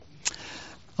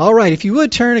All right, if you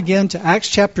would turn again to Acts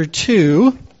chapter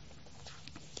 2.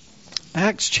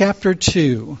 Acts chapter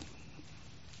 2.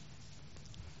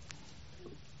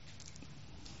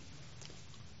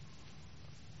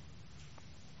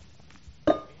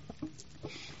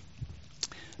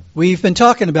 We've been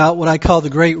talking about what I call the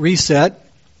Great Reset.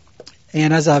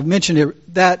 And as I've mentioned,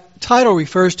 that title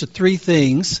refers to three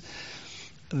things.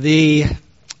 The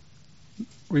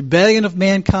rebellion of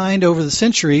mankind over the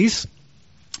centuries,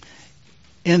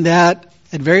 in that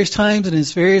at various times and in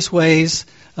various ways,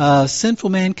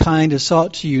 sinful mankind has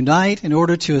sought to unite in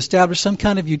order to establish some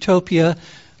kind of utopia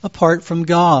apart from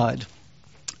God.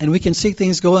 And we can see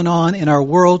things going on in our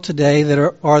world today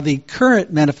that are the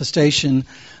current manifestation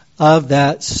of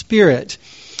that spirit.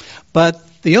 But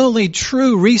the only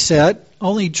true reset,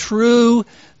 only true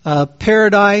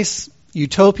paradise,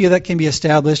 utopia that can be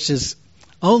established is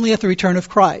only at the return of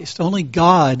Christ. Only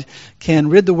God can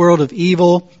rid the world of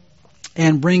evil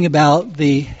and bring about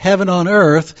the heaven on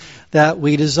earth that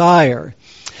we desire.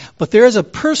 But there is a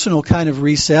personal kind of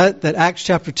reset that Acts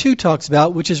chapter 2 talks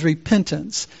about, which is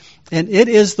repentance. And it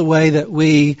is the way that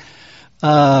we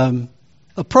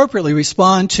appropriately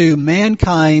respond to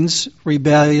mankind's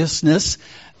rebelliousness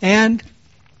and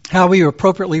how we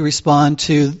appropriately respond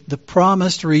to the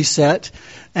promised reset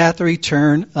at the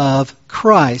return of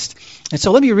Christ. And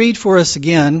so let me read for us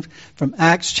again from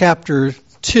Acts chapter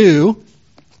 2,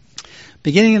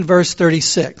 beginning in verse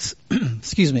 36.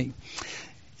 Excuse me.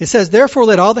 It says, "Therefore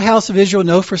let all the house of Israel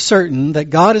know for certain that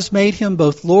God has made him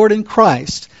both Lord and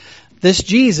Christ, this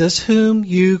Jesus whom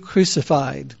you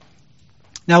crucified."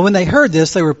 Now when they heard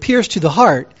this, they were pierced to the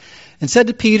heart, and said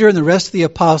to Peter and the rest of the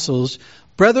apostles,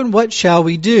 "Brethren, what shall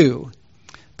we do?"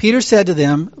 Peter said to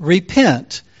them,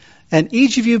 "Repent, and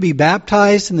each of you be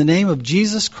baptized in the name of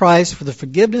Jesus Christ for the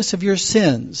forgiveness of your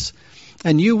sins,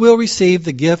 and you will receive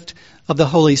the gift of the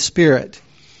Holy Spirit.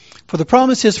 For the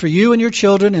promise is for you and your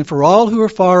children and for all who are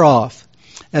far off,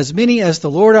 as many as the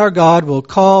Lord our God will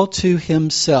call to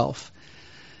himself."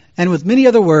 And with many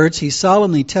other words he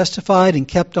solemnly testified and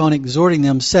kept on exhorting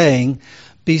them, saying,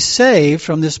 "Be saved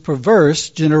from this perverse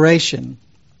generation."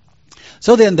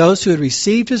 So then those who had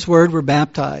received his word were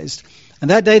baptized, and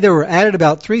that day there were added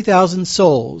about 3,000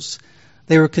 souls.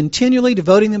 They were continually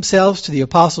devoting themselves to the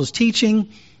apostles' teaching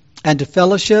and to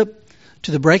fellowship, to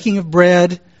the breaking of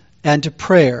bread, and to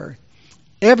prayer.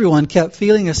 Everyone kept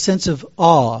feeling a sense of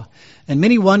awe, and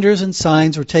many wonders and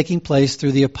signs were taking place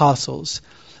through the apostles.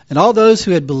 And all those who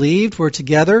had believed were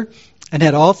together and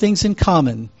had all things in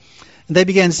common. And they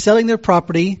began selling their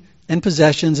property and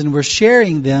possessions and were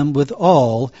sharing them with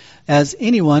all, as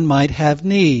anyone might have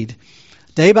need.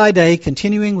 Day by day,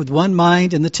 continuing with one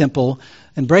mind in the temple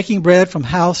and breaking bread from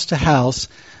house to house,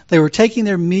 they were taking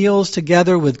their meals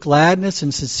together with gladness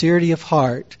and sincerity of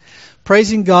heart,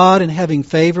 praising God and having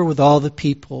favor with all the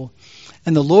people.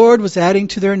 And the Lord was adding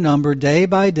to their number day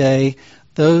by day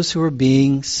those who were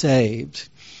being saved.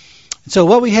 And so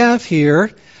what we have here,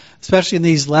 especially in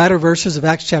these latter verses of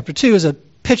Acts chapter 2, is a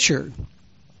picture.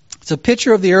 It's a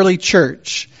picture of the early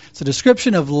church. It's a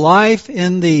description of life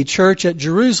in the church at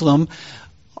Jerusalem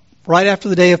right after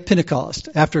the day of Pentecost.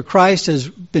 After Christ has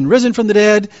been risen from the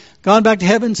dead, gone back to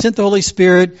heaven, sent the Holy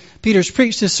Spirit, Peter's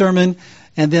preached his sermon,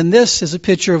 and then this is a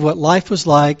picture of what life was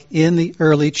like in the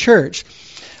early church.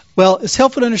 Well, it's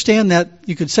helpful to understand that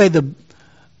you could say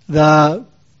the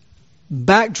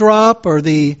backdrop or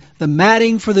the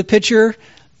matting for the picture,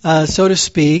 so to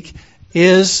speak,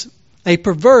 is a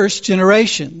perverse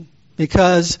generation,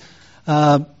 because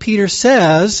Peter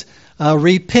says,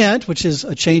 repent, which is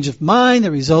a change of mind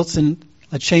that results in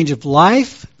a change of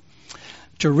life,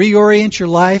 to reorient your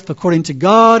life according to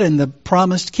God and the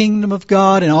promised kingdom of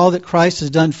God and all that Christ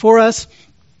has done for us.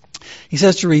 He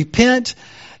says to repent,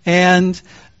 and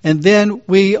then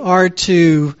we are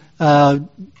to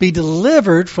be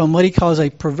delivered from what he calls a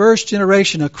perverse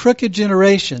generation, a crooked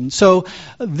generation. So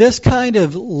this kind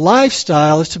of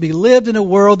lifestyle is to be lived in a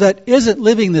world that isn't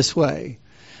living this way,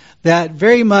 that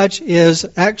very much is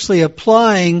actually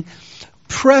applying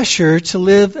pressure to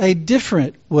live a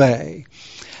different way.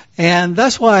 And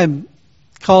that's why I'm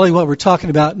calling what we're talking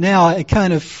about now a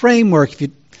kind of framework. If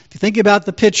you think about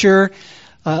the picture,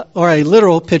 or a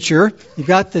literal picture, you've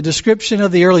got the description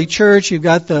of the early church, you've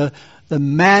got the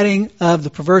matting of the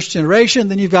perverse generation,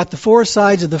 then you've got the four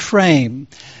sides of the frame.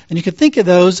 And you can think of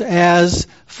those as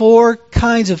four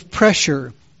kinds of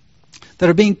pressure that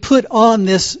are being put on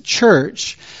this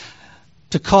church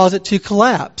to cause it to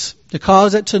collapse, to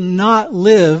cause it to not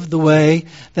live the way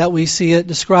that we see it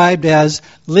described as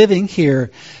living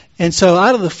here. And so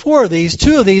out of the four of these,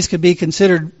 two of these could be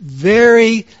considered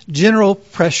very general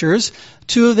pressures.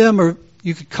 Two of them are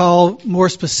you could call more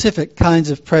specific kinds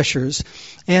of pressures.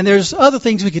 And there's other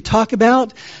things we could talk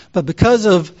about, but because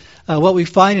of what we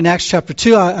find in Acts chapter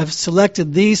 2, I've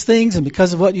selected these things, and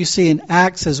because of what you see in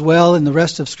Acts as well in the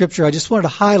rest of Scripture, I just wanted to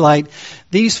highlight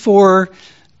these 4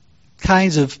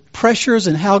 kinds of pressures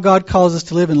and how God calls us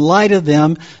to live in light of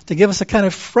them to give us a kind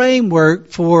of framework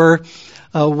for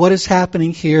what is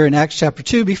happening here in Acts chapter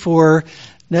 2 before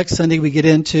next Sunday we get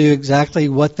into exactly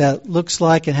what that looks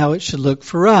like and how it should look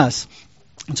for us.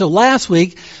 And so last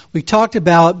week we talked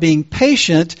about being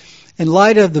patient in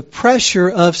light of the pressure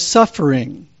of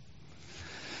suffering.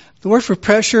 The word for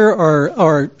pressure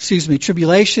or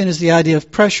tribulation is the idea of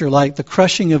pressure, like the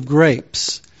crushing of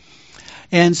grapes.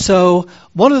 And so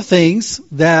one of the things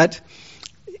that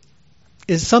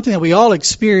is something that we all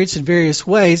experience in various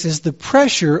ways is the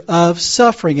pressure of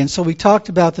suffering. And so we talked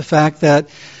about the fact that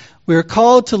we're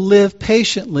called to live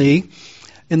patiently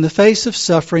in the face of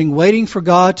suffering, waiting for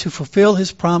God to fulfill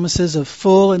His promises of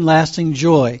full and lasting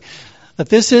joy. That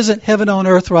this isn't heaven on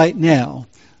earth right now.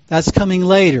 That's coming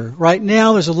later. Right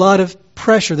now there's a lot of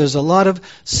pressure. There's a lot of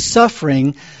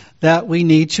suffering that we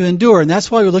need to endure. And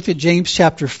that's why we looked at James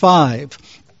chapter 5.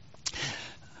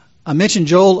 I mentioned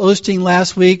Joel Osteen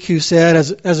last week, who said,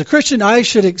 as a Christian, I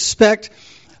should expect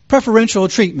preferential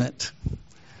treatment.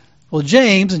 Well,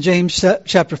 James in James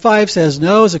chapter 5 says,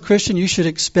 no, as a Christian, you should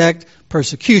expect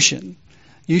persecution.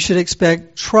 You should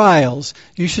expect trials.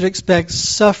 You should expect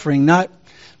suffering, not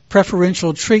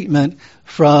preferential treatment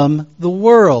from the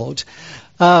world.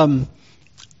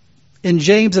 In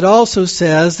James, it also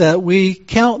says that we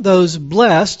count those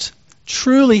blessed,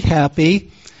 truly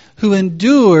happy, who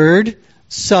endured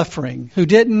suffering, who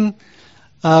didn't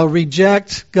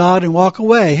reject God and walk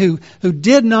away, who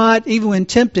did not, even when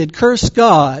tempted, curse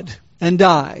God and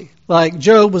die. Like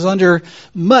Job was under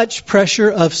much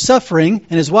pressure of suffering,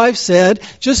 and his wife said,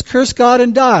 just curse God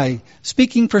and die,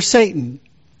 speaking for Satan.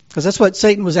 Because that's what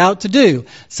Satan was out to do.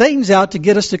 Satan's out to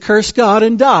get us to curse God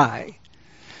and die.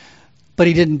 But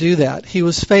he didn't do that. He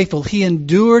was faithful. He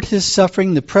endured his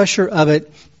suffering, the pressure of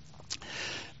it,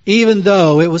 even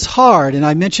though it was hard. And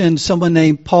I mentioned someone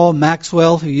named Paul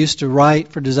Maxwell, who used to write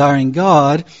for Desiring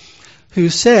God, who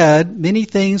said many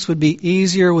things would be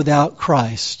easier without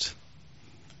Christ.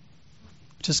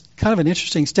 Which is kind of an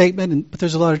interesting statement, but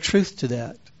there's a lot of truth to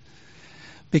that.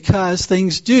 Because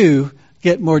things do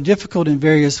get more difficult in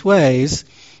various ways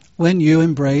when you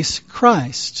embrace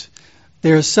Christ.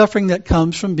 There is suffering that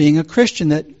comes from being a Christian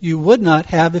that you would not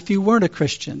have if you weren't a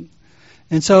Christian.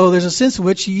 And so there's a sense in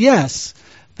which, yes,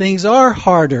 things are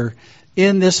harder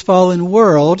in this fallen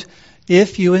world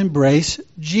if you embrace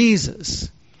Jesus.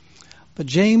 But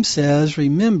James says,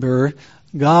 remember,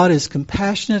 God is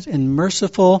compassionate and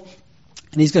merciful,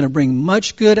 and He's going to bring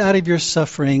much good out of your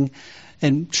suffering.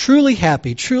 And truly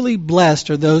happy, truly blessed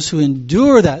are those who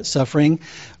endure that suffering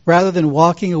rather than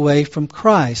walking away from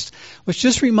Christ. Which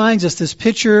just reminds us this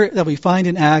picture that we find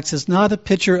in Acts is not a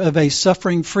picture of a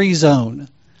suffering-free zone.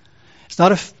 It's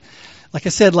not like I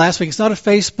said last week, it's not a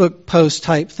Facebook post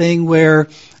type thing where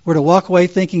we're to walk away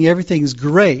thinking everything's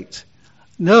great.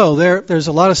 No, there's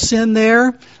a lot of sin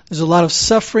there. There's a lot of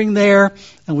suffering there,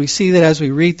 and we see that as we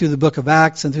read through the book of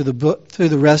Acts and through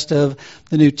the rest of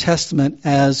the New Testament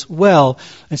as well.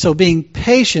 And so being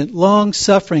patient,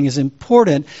 long-suffering is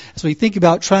important as we think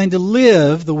about trying to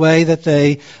live the way that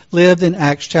they lived in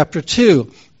Acts chapter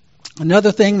 2.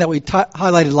 Another thing that we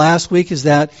highlighted last week is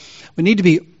that we need to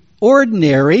be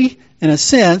ordinary, in a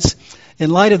sense, in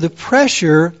light of the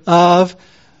pressure of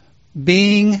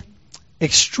being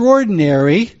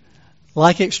extraordinary,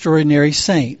 like extraordinary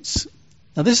saints.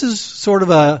 Now, this is sort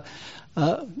of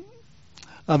a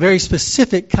very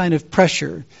specific kind of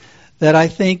pressure that I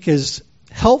think is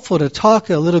helpful to talk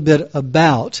a little bit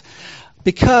about,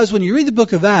 because when you read the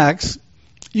book of Acts,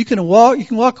 you can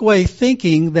walk away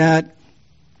thinking that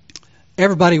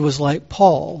everybody was like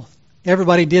Paul.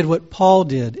 Everybody did what Paul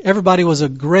did. Everybody was a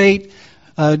great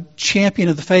champion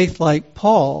of the faith like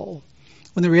Paul.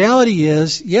 When the reality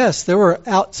is, yes, there were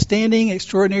outstanding,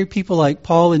 extraordinary people like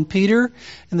Paul and Peter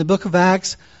in the book of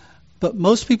Acts, but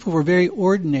most people were very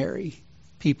ordinary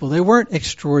people. They weren't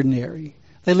extraordinary.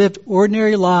 They lived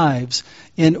ordinary lives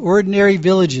in ordinary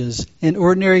villages, in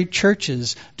ordinary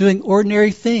churches, doing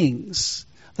ordinary things.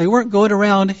 They weren't going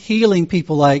around healing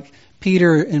people like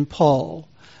Peter and Paul.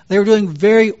 They were doing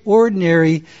very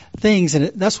ordinary things, and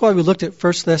that's why we looked at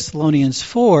 1 Thessalonians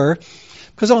 4,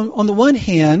 because on the one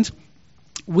hand,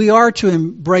 we are to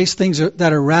embrace things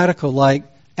that are radical, like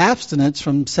abstinence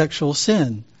from sexual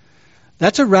sin.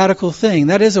 That's a radical thing.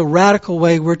 That is a radical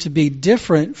way we're to be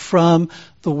different from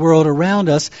the world around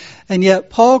us. And yet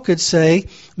Paul could say,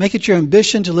 make it your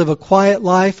ambition to live a quiet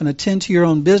life and attend to your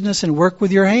own business and work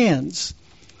with your hands.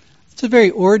 It's a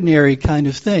very ordinary kind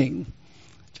of thing.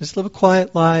 Just live a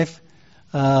quiet life.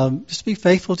 Just be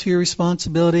faithful to your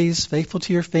responsibilities, faithful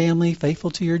to your family,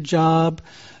 faithful to your job,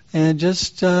 and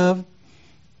just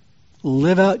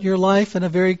live out your life in a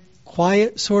very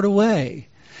quiet sort of way.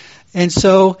 And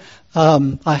so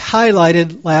I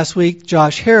highlighted last week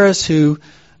Josh Harris, who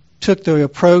took the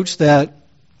approach that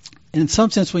in some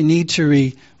sense we need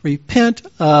to repent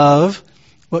of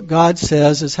what God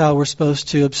says is how we're supposed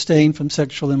to abstain from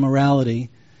sexual immorality.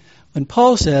 When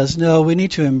Paul says, no, we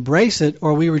need to embrace it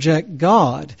or we reject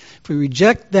God. If we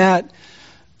reject that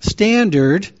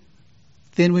standard,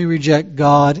 then we reject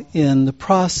God in the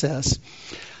process.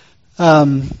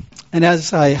 And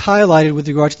as I highlighted with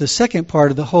regard to the second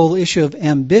part of the whole issue of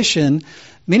ambition,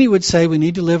 many would say we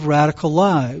need to live radical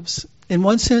lives. In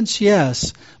one sense,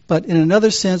 yes. But in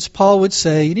another sense, Paul would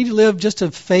say you need to live just a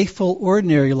faithful,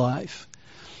 ordinary life.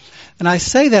 And I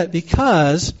say that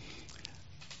because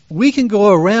we can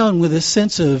go around with a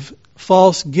sense of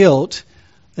false guilt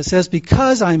that says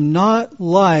because I'm not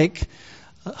like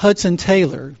Hudson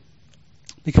Taylor,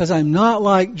 because I'm not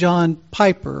like John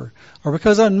Piper, or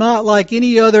because I'm not like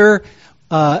any other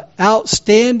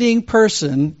outstanding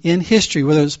person in history,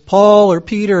 whether it's Paul or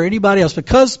Peter or anybody else,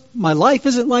 because my life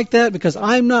isn't like that, because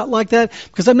I'm not like that,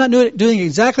 because I'm not doing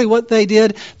exactly what they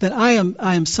did, then I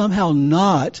am somehow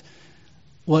not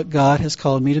what God has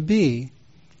called me to be.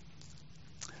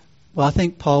 Well, I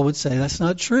think Paul would say that's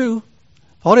not true.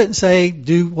 Paul didn't say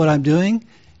do what I'm doing.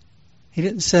 He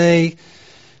didn't say,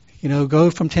 go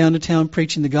from town to town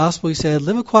preaching the gospel. He said,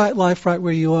 live a quiet life right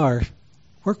where you are.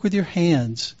 Work with your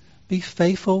hands. Be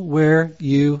faithful where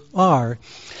you are.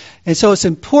 And so it's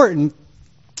important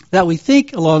that we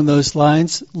think along those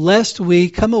lines, lest we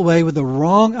come away with the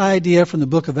wrong idea from the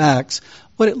book of Acts,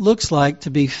 what it looks like to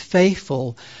be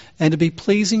faithful and to be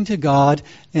pleasing to God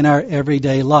in our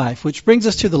everyday life. Which brings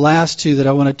us to the last two that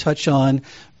I want to touch on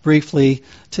briefly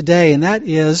today, and that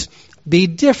is be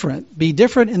different. Be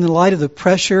different in the light of the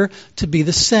pressure to be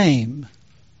the same.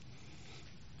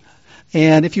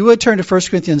 And if you would turn to 1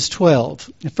 Corinthians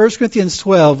 12. In 1 Corinthians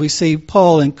 12, we see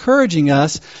Paul encouraging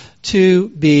us to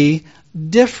be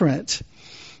different.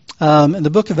 In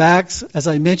the book of Acts, as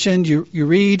I mentioned, you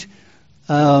read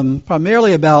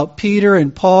primarily about Peter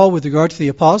and Paul with regard to the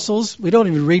apostles. We don't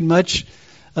even read much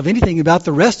of anything about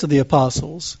the rest of the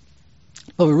apostles.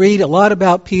 But we read a lot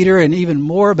about Peter and even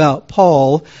more about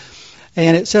Paul.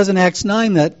 And it says in Acts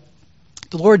 9 that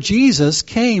the Lord Jesus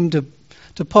came to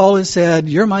Paul and said,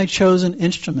 you're my chosen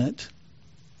instrument.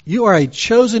 You are a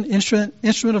chosen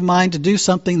instrument of mine to do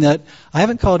something that I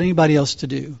haven't called anybody else to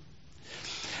do.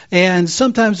 And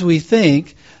sometimes we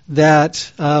think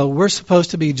that we're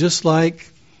supposed to be just like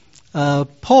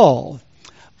Paul.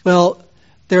 Well,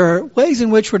 there are ways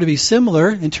in which we're to be similar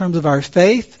in terms of our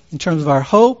faith, in terms of our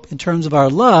hope, in terms of our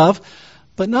love,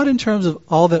 but not in terms of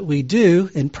all that we do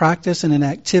in practice and in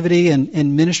activity and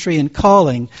in ministry and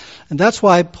calling. And that's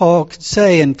why Paul could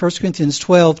say in 1 Corinthians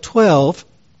 12:12,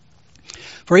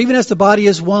 for even as the body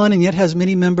is one and yet has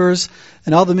many members,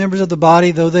 and all the members of the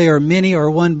body, though they are many, are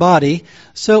one body,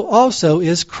 so also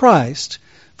is Christ.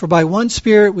 For by one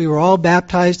Spirit we were all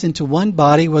baptized into one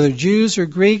body, whether Jews or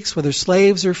Greeks, whether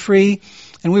slaves or free,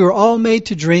 and we were all made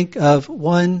to drink of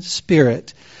one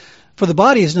Spirit. For the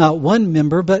body is not one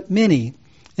member, but many.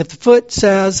 If the foot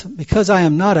says, because I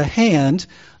am not a hand,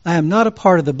 I am not a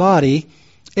part of the body,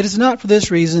 it is not for this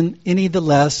reason any the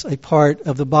less a part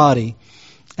of the body.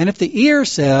 And if the ear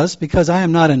says, because I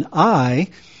am not an eye,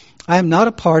 I am not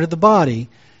a part of the body,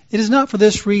 it is not for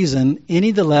this reason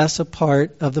any the less a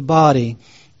part of the body.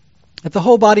 If the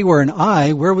whole body were an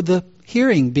eye, where would the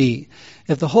hearing be?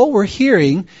 If the whole were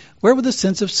hearing, where would the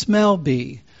sense of smell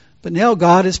be? But now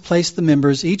God has placed the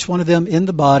members, each one of them, in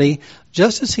the body,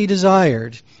 just as he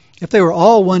desired. If they were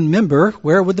all one member,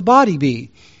 where would the body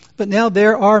be? But now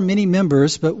there are many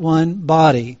members, but one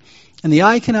body. And the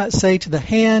eye cannot say to the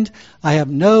hand, I have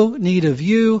no need of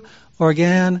you, or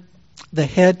again, the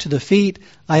head to the feet,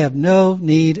 I have no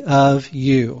need of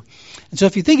you. And so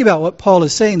if you think about what Paul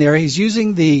is saying there, he's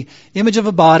using the image of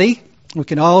a body. We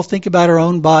can all think about our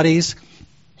own bodies,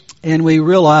 and we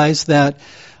realize that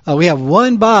we have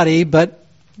one body, but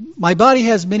my body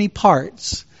has many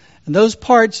parts. And those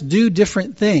parts do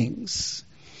different things.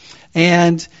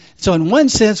 And so in one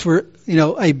sense,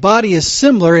 a body is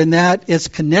similar in that it's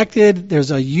connected.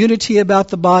 There's a unity about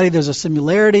the body. There's a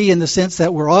similarity in the sense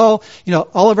that we're all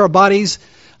of our bodies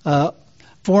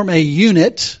form a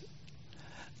unit.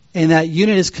 and that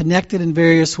unit is connected in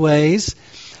various ways.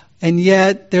 And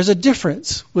yet there's a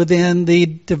difference within the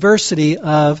diversity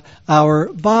of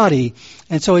our body.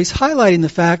 And so he's highlighting the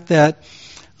fact that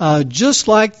just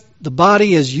like the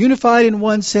body is unified in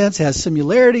one sense, has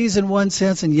similarities in one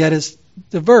sense, and yet is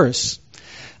diverse.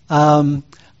 In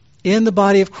the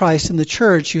body of Christ, in the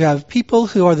church, you have people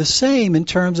who are the same in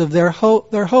terms of their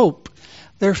hope,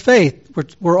 their faith.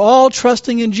 We're all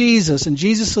trusting in Jesus and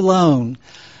Jesus alone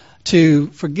to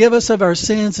forgive us of our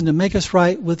sins and to make us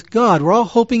right with God. We're all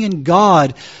hoping in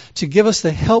God to give us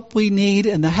the help we need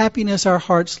and the happiness our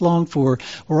hearts long for.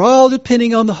 We're all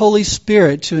depending on the Holy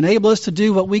Spirit to enable us to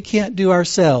do what we can't do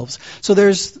ourselves. So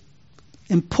there's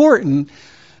important,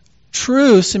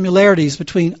 true similarities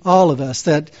between all of us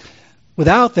that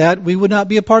without that, we would not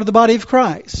be a part of the body of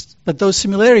Christ. But those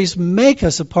similarities make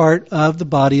us a part of the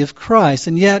body of Christ.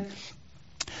 And yet,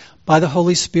 by the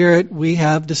Holy Spirit, we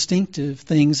have distinctive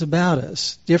things about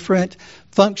us. Different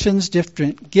functions,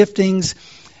 different giftings,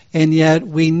 and yet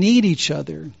we need each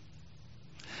other.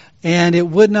 And it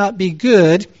would not be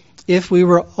good if we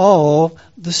were all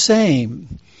the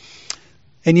same.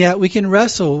 And yet we can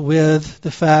wrestle with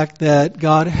the fact that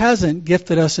God hasn't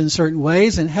gifted us in certain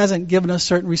ways and hasn't given us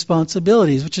certain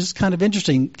responsibilities, which is kind of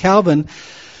interesting. Calvin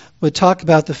would talk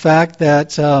about the fact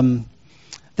that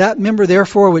that member,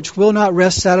 therefore, which will not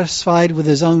rest satisfied with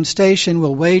his own station,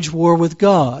 will wage war with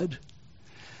God.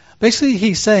 Basically,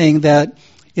 he's saying that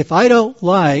if I don't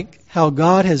like how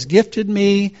God has gifted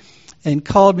me and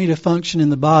called me to function in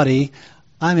the body,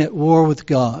 I'm at war with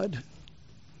God.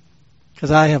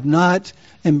 Because I have not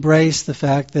embraced the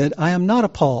fact that I am not a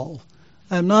Paul,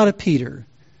 I am not a Peter,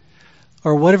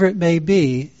 or whatever it may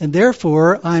be, and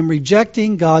therefore I'm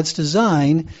rejecting God's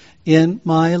design in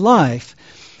my life.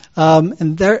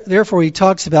 Therefore he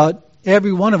talks about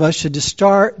every one of us should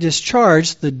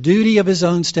discharge the duty of his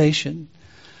own station.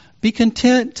 Be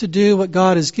content to do what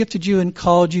God has gifted you and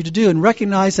called you to do, and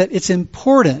recognize that it's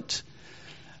important,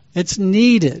 it's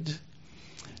needed,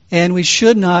 and we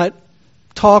should not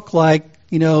talk like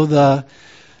the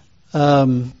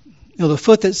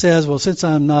foot that says, well, since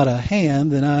I'm not a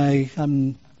hand, then I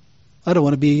don't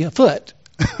want to be a foot.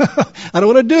 I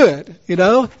don't want to do it,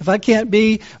 if I can't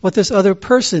be what this other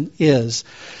person is.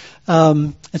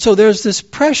 And so there's this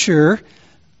pressure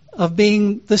of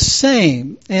being the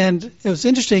same. And it was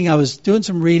interesting, I was doing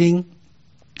some reading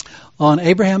on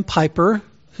Abraham Piper,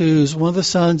 who's one of the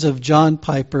sons of John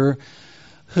Piper,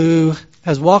 who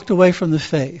has walked away from the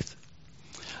faith.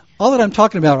 All that I'm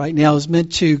talking about right now is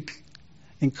meant to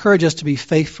encourage us to be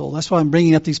faithful. That's why I'm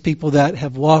bringing up these people that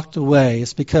have walked away.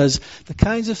 It's because the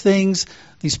kinds of things,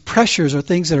 these pressures are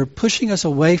things that are pushing us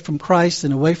away from Christ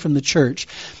and away from the church.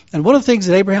 And one of the things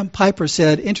that Abraham Piper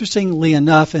said, interestingly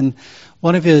enough, in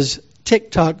one of his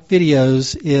TikTok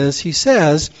videos is, he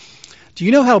says, do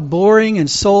you know how boring and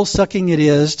soul-sucking it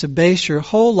is to base your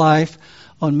whole life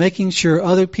on making sure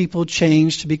other people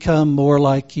change to become more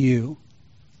like you?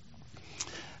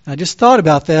 I just thought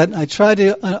about that, and I tried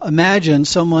to imagine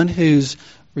someone who's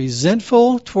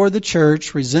resentful toward the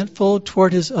church, resentful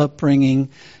toward his upbringing,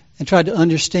 and tried to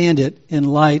understand it in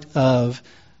light of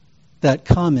that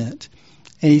comment.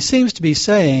 And he seems to be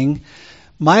saying,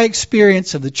 my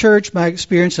experience of the church, my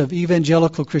experience of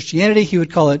evangelical Christianity, he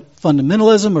would call it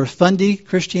fundamentalism or fundy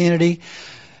Christianity.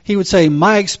 He would say,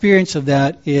 my experience of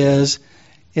that is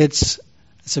it's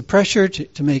a pressure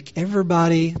to make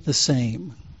everybody the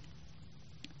same.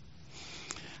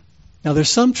 Now, there's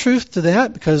some truth to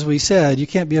that, because we said you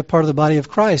can't be a part of the body of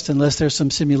Christ unless there's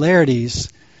some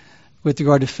similarities with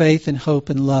regard to faith and hope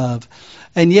and love.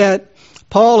 And yet,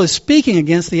 Paul is speaking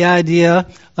against the idea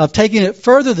of taking it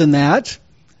further than that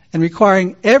and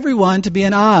requiring everyone to be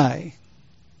an eye.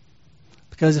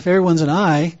 Because if everyone's an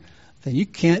eye, then you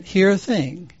can't hear a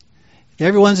thing. If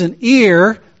everyone's an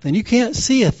ear, then you can't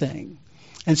see a thing.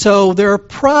 And so there are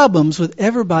problems with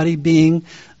everybody being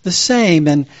the same.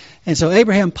 And so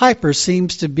Abraham Piper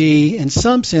seems to be, in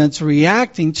some sense,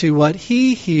 reacting to what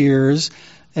he hears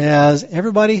as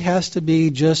everybody has to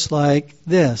be just like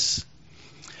this.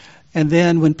 And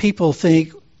then when people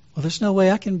think, well, there's no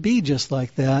way I can be just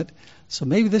like that, so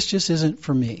maybe this just isn't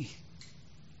for me.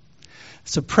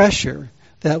 It's a pressure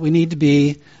that we need to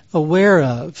be aware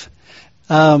of.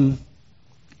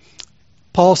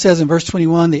 Paul says in verse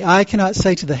 21, the eye cannot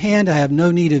say to the hand, I have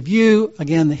no need of you.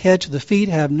 Again, the head to the feet,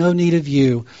 I have no need of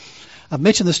you. I've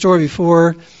mentioned the story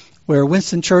before where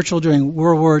Winston Churchill during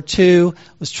World War II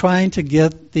was trying to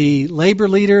get the labor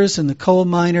leaders and the coal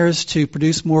miners to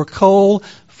produce more coal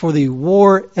for the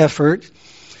war effort.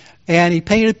 And he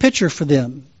painted a picture for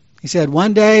them. He said,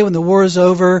 one day when the war is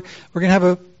over, we're going to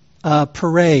have a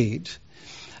parade.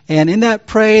 And in that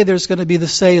prey, there's going to be the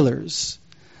sailors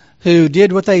who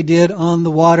did what they did on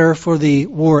the water for the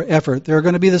war effort. There are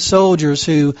going to be the soldiers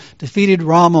who defeated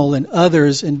Rommel and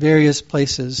others in various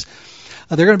places.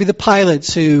 There are going to be the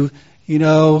pilots who,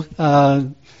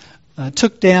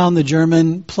 took down the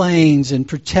German planes and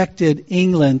protected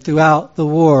England throughout the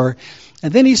war.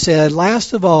 And then he said,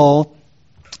 last of all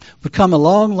would come a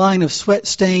long line of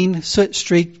sweat-stained,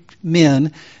 soot-streaked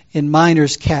men in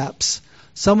miners' caps.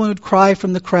 Someone would cry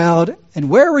from the crowd, "And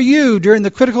where were you during the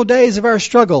critical days of our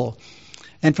struggle?"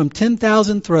 And from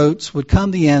 10,000 throats would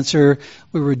come the answer,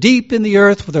 "We were deep in the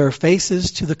earth with our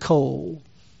faces to the coal."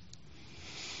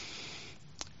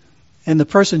 And the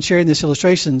person sharing this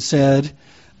illustration said,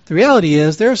 the reality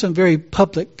is there are some very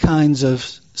public kinds of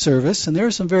service and there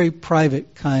are some very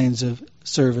private kinds of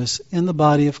service in the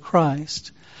body of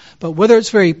Christ. But whether it's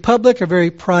very public or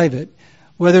very private,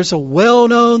 whether it's a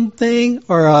well-known thing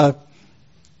or a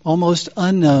almost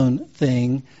unknown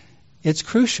thing, it's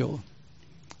crucial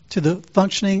to the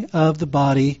functioning of the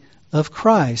body of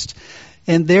Christ.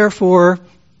 And therefore,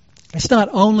 it's not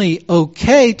only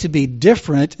okay to be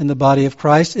different in the body of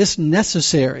Christ, it's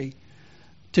necessary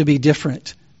to be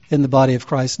different in the body of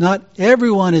Christ. Not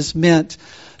everyone is meant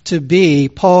to be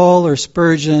Paul or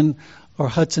Spurgeon or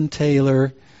Hudson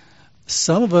Taylor.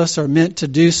 Some of us are meant to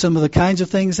do some of the kinds of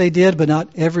things they did, but not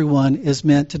everyone is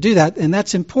meant to do that. And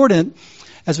that's important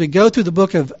as we go through the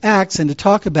book of Acts and to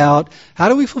talk about how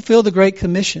do we fulfill the Great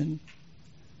Commission.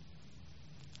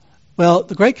 Well,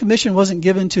 the Great Commission wasn't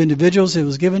given to individuals. It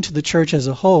was given to the church as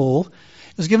a whole.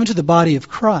 It was given to the body of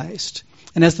Christ.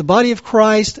 And as the body of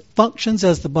Christ functions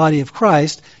as the body of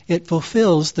Christ, it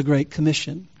fulfills the Great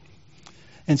Commission.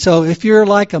 And so if you're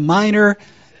like a miner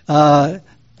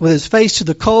with his face to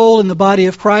the coal in the body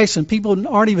of Christ and people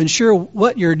aren't even sure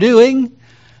what you're doing,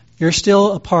 you're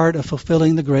still a part of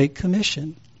fulfilling the Great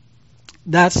Commission.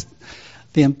 That's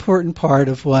the important part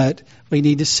of what we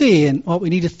need to see and what we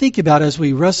need to think about as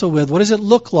we wrestle with what does it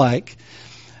look like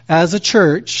as a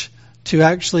church to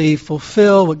actually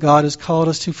fulfill what God has called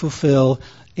us to fulfill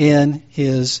in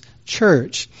His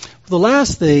church. The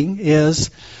last thing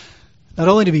is not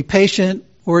only to be patient,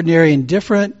 ordinary, and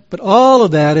different, but all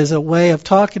of that is a way of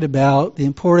talking about the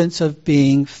importance of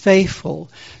being faithful.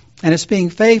 And it's being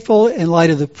faithful in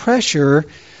light of the pressure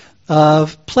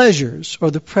of pleasures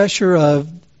or the pressure of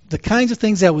the kinds of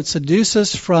things that would seduce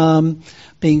us from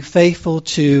being faithful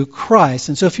to Christ.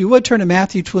 And so if you would turn to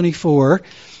Matthew 24,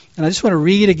 and I just want to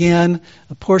read again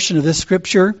a portion of this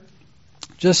scripture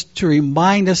just to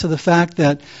remind us of the fact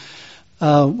that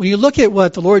when you look at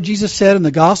what the Lord Jesus said in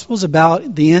the Gospels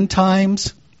about the end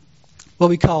times, what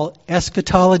we call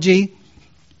eschatology,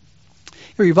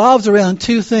 it revolves around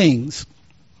two things.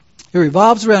 It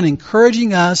revolves around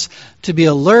encouraging us to be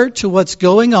alert to what's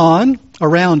going on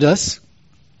around us,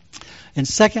 and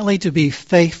secondly, to be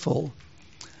faithful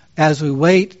as we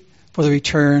wait for the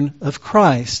return of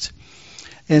Christ.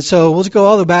 And so we'll just go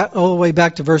all the way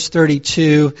back to verse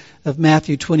 32 of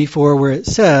Matthew 24, where it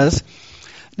says,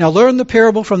 "Now learn the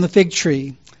parable from the fig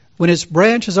tree. When its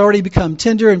branch has already become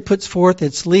tender and puts forth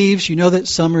its leaves, you know that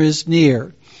summer is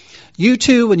near. You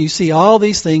too, when you see all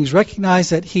these things, recognize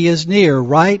that He is near,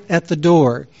 right at the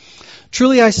door.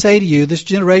 Truly I say to you, this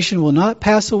generation will not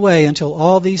pass away until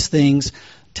all these things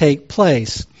take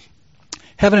place.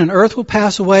 Heaven and earth will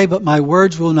pass away, but my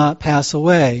words will not pass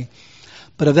away.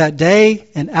 But of that day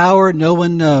and hour no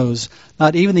one knows,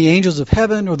 not even the angels of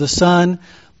heaven or the Son,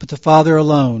 but the Father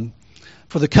alone.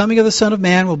 For the coming of the Son of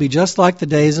Man will be just like the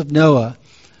days of Noah.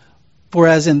 For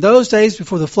as in those days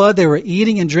before the flood they were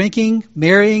eating and drinking,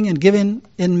 marrying and giving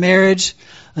in marriage,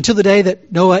 until the day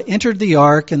that Noah entered the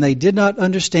ark, and they did not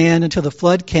understand until the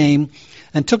flood came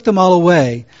and took them all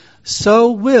away.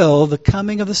 So will the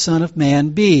coming of the Son of Man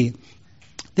be.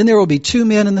 Then there will be two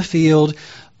men in the field,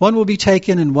 one will be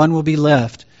taken and one will be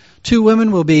left. Two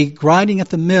women will be grinding at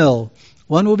the mill,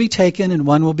 one will be taken and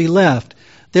one will be left.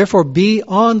 Therefore be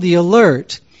on the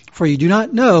alert, for you do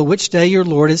not know which day your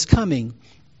Lord is coming.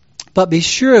 But be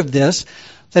sure of this,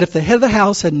 that if the head of the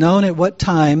house had known at what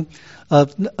time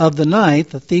of the night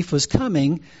the thief was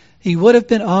coming, he would have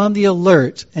been on the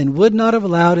alert and would not have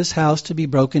allowed his house to be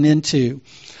broken into.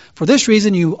 For this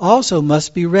reason you also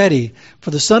must be ready,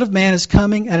 for the Son of Man is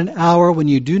coming at an hour when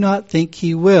you do not think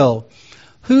He will.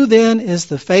 Who then is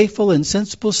the faithful and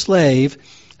sensible slave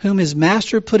whom his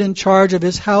master put in charge of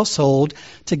his household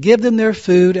to give them their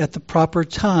food at the proper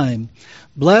time?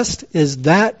 Blessed is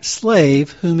that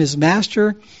slave whom his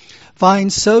master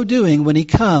finds so doing when he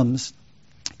comes.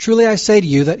 Truly I say to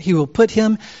you that he will put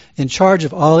him in charge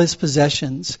of all his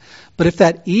possessions. But if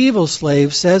that evil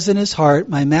slave says in his heart,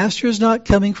 my master is not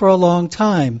coming for a long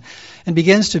time, and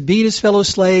begins to beat his fellow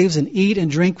slaves and eat and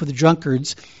drink with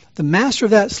drunkards, the master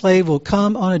of that slave will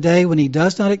come on a day when he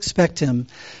does not expect him,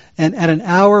 and at an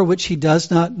hour which he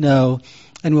does not know,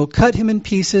 and will cut him in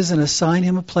pieces and assign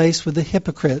him a place with the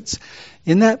hypocrites.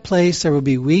 In that place there will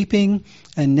be weeping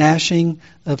and gnashing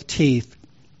of teeth.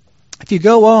 If you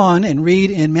go on and read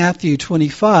in Matthew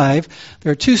 25,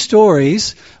 there are two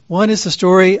stories. One is the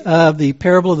story of the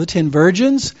parable of the 10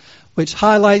 virgins, which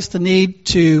highlights the need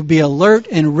to be alert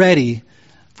and ready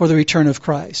for the return of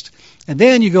Christ. And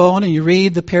then you go on and you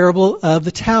read the parable of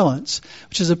the talents,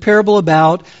 which is a parable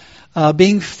about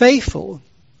being faithful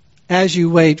as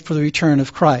you wait for the return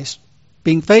of Christ.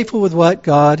 Being faithful with what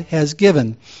God has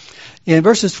given. In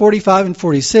verses 45 and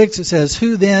 46, it says,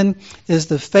 who then is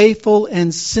the faithful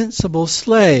and sensible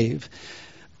slave?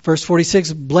 Verse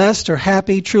 46, blessed or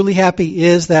happy, truly happy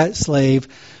is that slave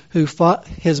who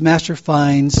his master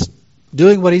finds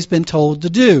doing what he's been told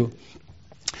to do.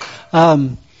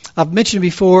 I've mentioned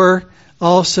before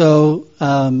also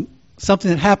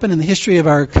something that happened in the history of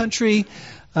our country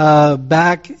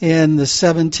back in the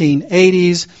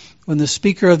 1780s when the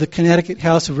Speaker of the Connecticut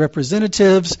House of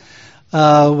Representatives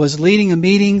was leading a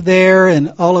meeting there,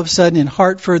 and all of a sudden in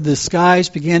Hartford the skies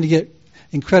began to get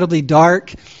incredibly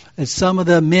dark as some of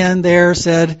the men there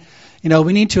said,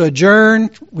 we need to adjourn.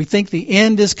 We think the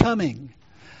end is coming.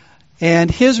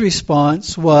 And his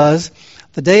response was,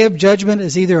 the day of judgment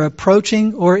is either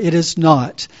approaching or it is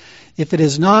not. If it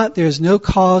is not, there is no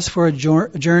cause for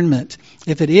adjournment.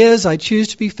 If it is, I choose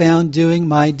to be found doing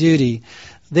my duty.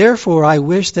 Therefore, I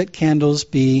wish that candles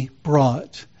be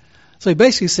brought. So he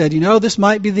basically said, this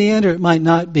might be the end or it might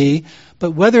not be,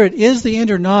 but whether it is the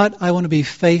end or not, I want to be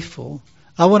faithful.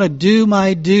 I want to do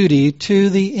my duty to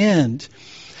the end.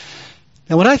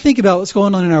 Now, when I think about what's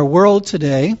going on in our world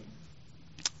today,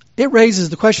 it raises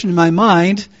the question in my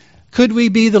mind, could we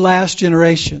be the last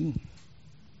generation?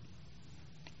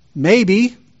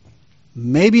 Maybe,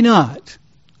 maybe not.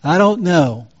 I don't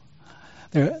know.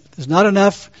 There's not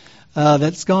enough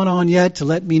that's gone on yet to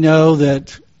let me know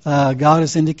that God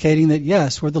is indicating that,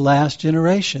 yes, we're the last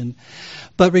generation.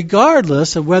 But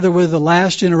regardless of whether we're the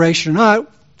last generation or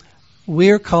not,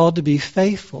 we're called to be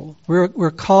faithful.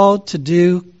 We're called to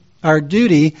do our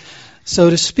duty, so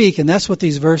to speak. And that's what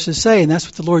these verses say. And that's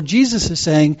what the Lord Jesus is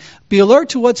saying. Be alert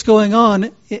to what's going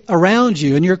on around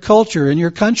you, in your culture, in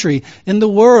your country, in the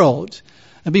world.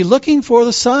 And be looking for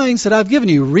the signs that I've given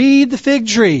you. Read the fig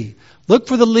tree. Look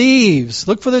for the leaves.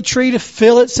 Look for the tree to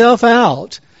fill itself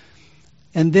out.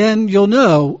 And then you'll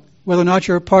know whether or not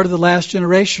you're a part of the last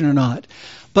generation or not.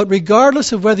 But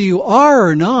regardless of whether you are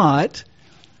or not,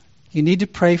 you need to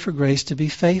pray for grace to be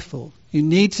faithful. You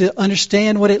need to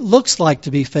understand what it looks like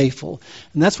to be faithful.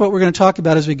 And that's what we're going to talk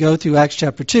about as we go through Acts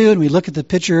chapter 2 and we look at the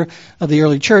picture of the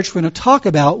early church. We're going to talk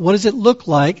about what does it look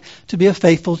like to be a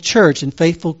faithful church and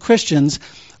faithful Christians,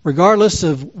 regardless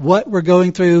of what we're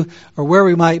going through or where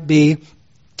we might be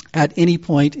at any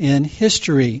point in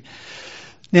history.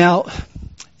 Now,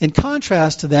 in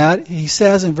contrast to that, he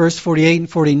says in verse 48 and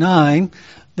 49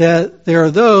 that there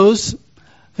are those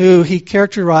who he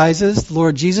characterizes, the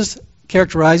Lord Jesus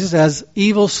characterizes as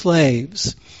evil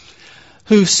slaves,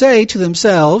 who say to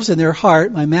themselves in their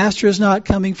heart, my master is not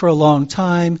coming for a long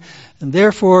time, and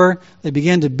therefore they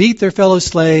begin to beat their fellow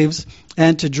slaves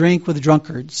and to drink with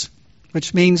drunkards,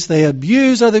 which means they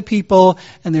abuse other people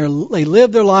and they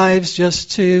live their lives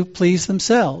just to please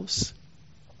themselves.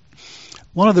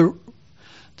 One of the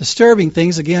disturbing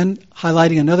things, again,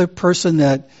 highlighting another person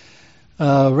that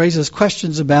raises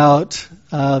questions about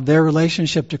their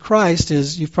relationship to Christ,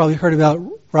 is you've probably heard about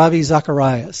Ravi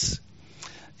Zacharias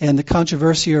and the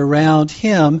controversy around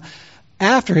him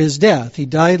after his death. He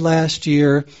died last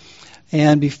year,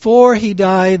 and before he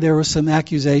died, there were some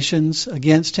accusations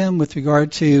against him with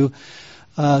regard to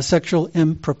sexual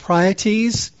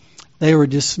improprieties. They were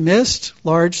dismissed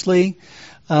largely.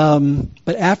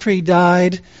 But after he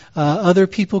died, other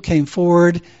people came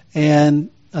forward, and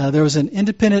there was an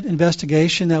independent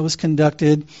investigation that was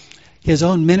conducted. His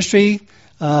own ministry,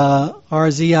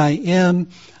 RZIM,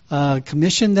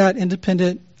 commissioned that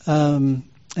independent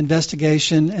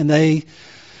investigation, and they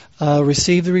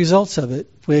received the results of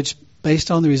it, which,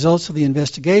 based on the results of the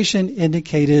investigation,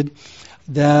 indicated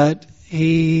that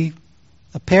he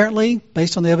apparently,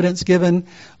 based on the evidence given,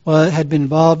 had been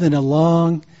involved in a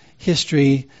long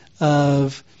history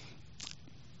of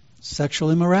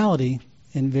sexual immorality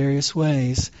in various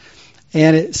ways.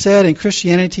 And it said in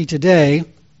Christianity Today,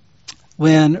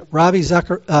 When Ravi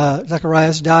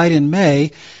Zacharias died in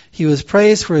May, he was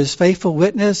praised for his faithful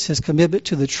witness, his commitment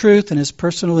to the truth, and his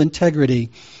personal integrity.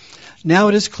 Now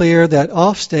it is clear that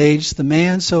offstage, the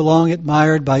man so long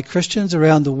admired by Christians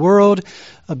around the world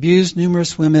abused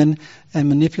numerous women and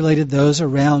manipulated those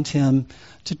around him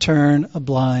to turn a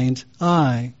blind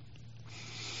eye.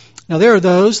 Now there are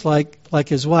those, like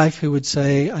his wife, who would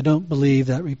say, I don't believe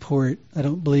that report. I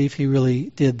don't believe he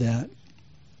really did that.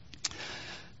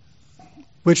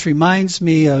 Which reminds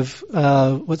me of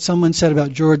what someone said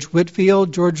about George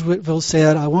Whitefield. George Whitefield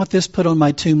said, I want this put on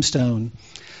my tombstone.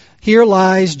 Here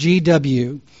lies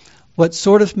G.W. What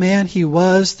sort of man he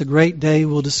was, the great day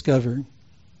will discover.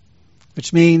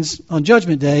 Which means on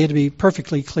Judgment Day, to be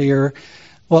perfectly clear,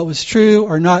 what was true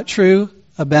or not true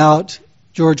about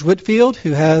George Whitefield,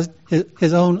 who has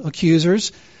his own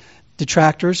accusers,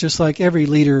 detractors, just like every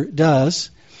leader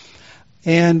does,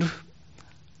 and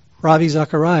Ravi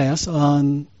Zacharias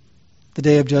on the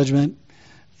Day of Judgment,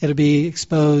 it'll be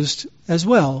exposed as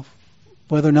well,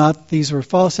 whether or not these were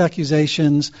false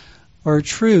accusations or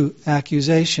true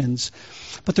accusations.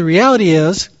 But the reality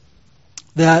is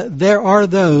that there are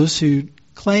those who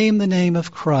claim the name of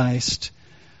Christ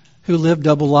who live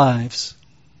double lives.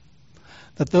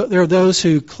 That there are those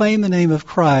who claim the name of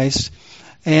Christ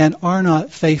and are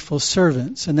not faithful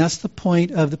servants. And that's the point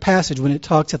of the passage when it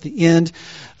talks at the end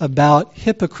about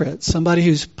hypocrites, somebody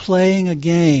who's playing a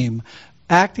game,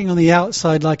 acting on the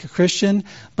outside like a Christian,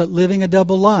 but living a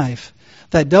double life.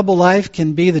 That double life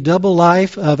can be the double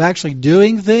life of actually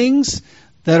doing things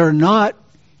that are not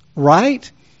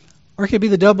right, or it could be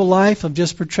the double life of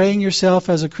just portraying yourself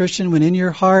as a Christian when in your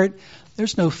heart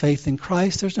there's no faith in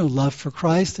Christ, there's no love for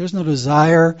Christ, there's no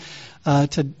desire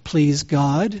to please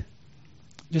God.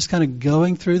 Just kind of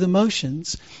going through the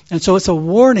motions. And so it's a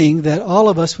warning that all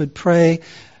of us would pray,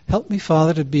 help me,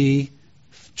 Father, to be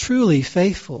truly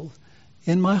faithful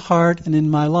in my heart and in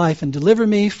my life, and deliver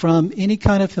me from any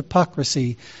kind of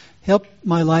hypocrisy. Help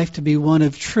my life to be one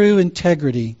of true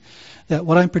integrity, that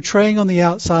what I'm portraying on the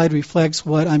outside reflects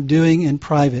what I'm doing in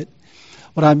private.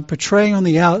 What I'm portraying on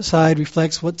the outside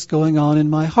reflects what's going on in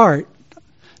my heart.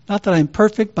 Not that I'm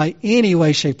perfect by any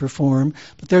way, shape, or form,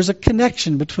 but there's a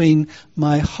connection between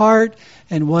my heart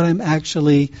and what I'm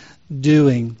actually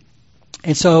doing.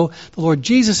 And so the Lord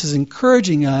Jesus is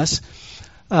encouraging us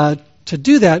to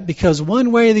do that, because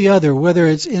one way or the other, whether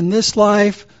it's in this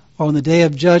life or on the day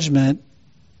of judgment,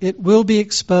 it will be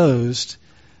exposed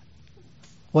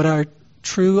what our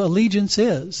true allegiance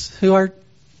is, who our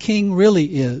King really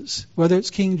is, whether it's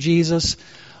King Jesus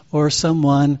or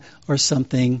someone or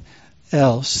something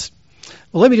else.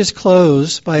 Well, let me just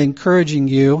close by encouraging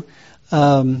you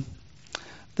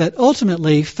that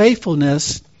ultimately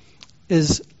faithfulness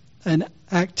is an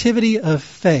activity of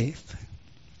faith.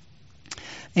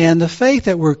 And the faith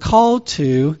that we're called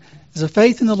to is a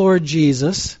faith in the Lord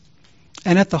Jesus.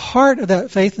 And at the heart of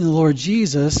that faith in the Lord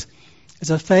Jesus is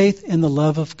a faith in the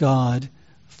love of God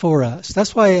for us.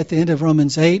 That's why at the end of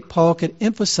Romans 8, Paul could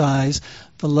emphasize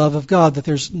the love of God, that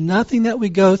there's nothing that we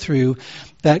go through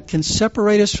that can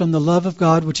separate us from the love of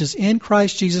God, which is in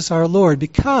Christ Jesus our Lord,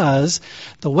 because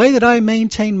the way that I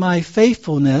maintain my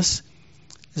faithfulness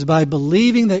is by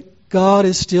believing that God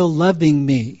is still loving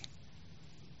me.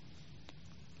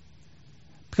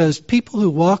 Because people who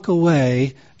walk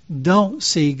away don't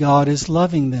see God as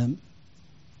loving them.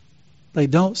 They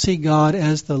don't see God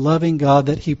as the loving God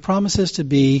that He promises to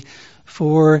be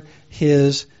for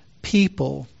His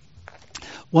people.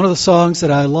 One of the songs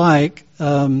that I like,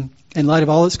 in light of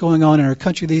all that's going on in our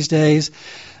country these days,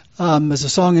 is a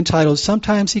song entitled,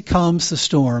 Sometimes He Calms the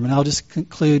Storm. And I'll just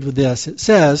conclude with this. It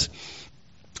says,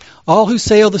 all who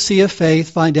sail the sea of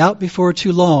faith find out before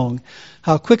too long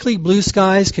how quickly blue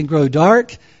skies can grow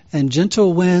dark and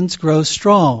gentle winds grow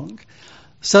strong.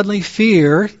 Suddenly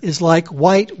fear is like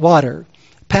white water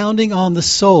pounding on the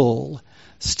soul.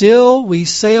 Still we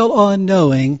sail on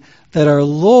knowing that our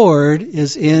Lord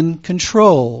is in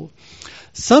control.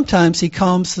 Sometimes He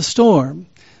calms the storm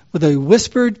with a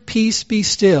whispered peace be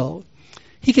still.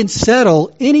 He can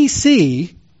settle any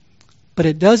sea, but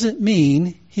it doesn't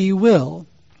mean He will.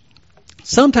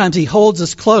 Sometimes He holds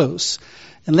us close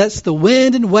and lets the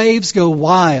wind and waves go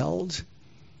wild.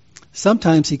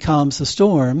 Sometimes He calms the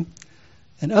storm,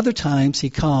 and other times He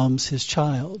calms His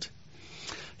child.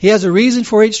 He has a reason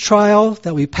for each trial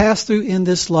that we pass through in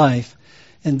this life.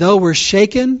 And though we're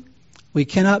shaken, we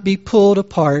cannot be pulled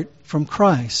apart from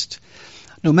Christ.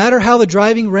 No matter how the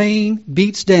driving rain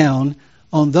beats down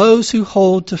on those who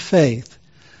hold to faith,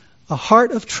 a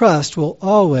heart of trust will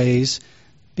always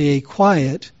be a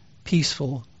quiet,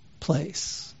 peaceful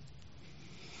place.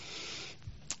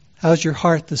 How's your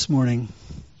heart this morning?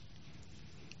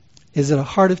 Is it a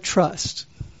heart of trust?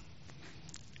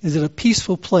 Is it a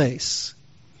peaceful place?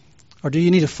 Or do you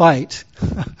need to fight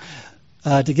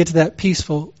to get to that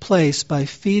peaceful place by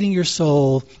feeding your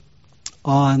soul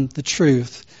on the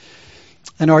truth?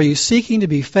 And are you seeking to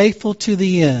be faithful to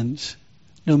the end,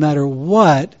 no matter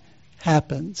what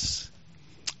happens?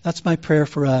 That's my prayer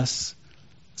for us.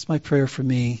 That's my prayer for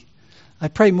me. I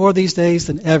pray more these days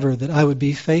than ever that I would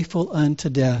be faithful unto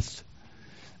death.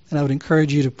 And I would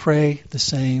encourage you to pray the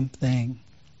same thing.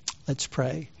 Let's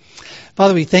pray.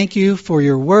 Father, we thank you for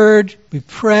your word. We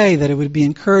pray that it would be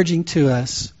encouraging to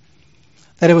us,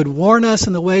 that it would warn us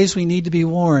in the ways we need to be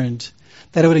warned,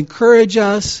 that it would encourage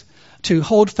us to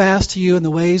hold fast to you in the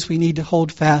ways we need to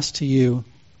hold fast to you.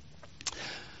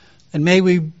 And may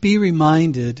we be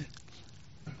reminded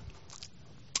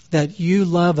that you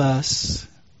love us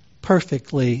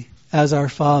perfectly as our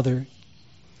Father.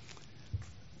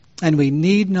 And we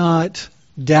need not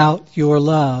doubt your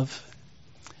love.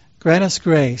 Grant us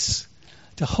grace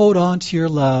to hold on to your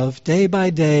love day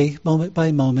by day, moment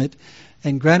by moment,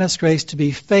 and grant us grace to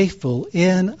be faithful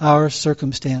in our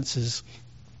circumstances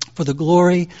for the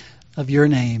glory of your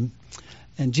name.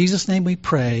 In Jesus' name we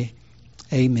pray,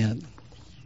 amen.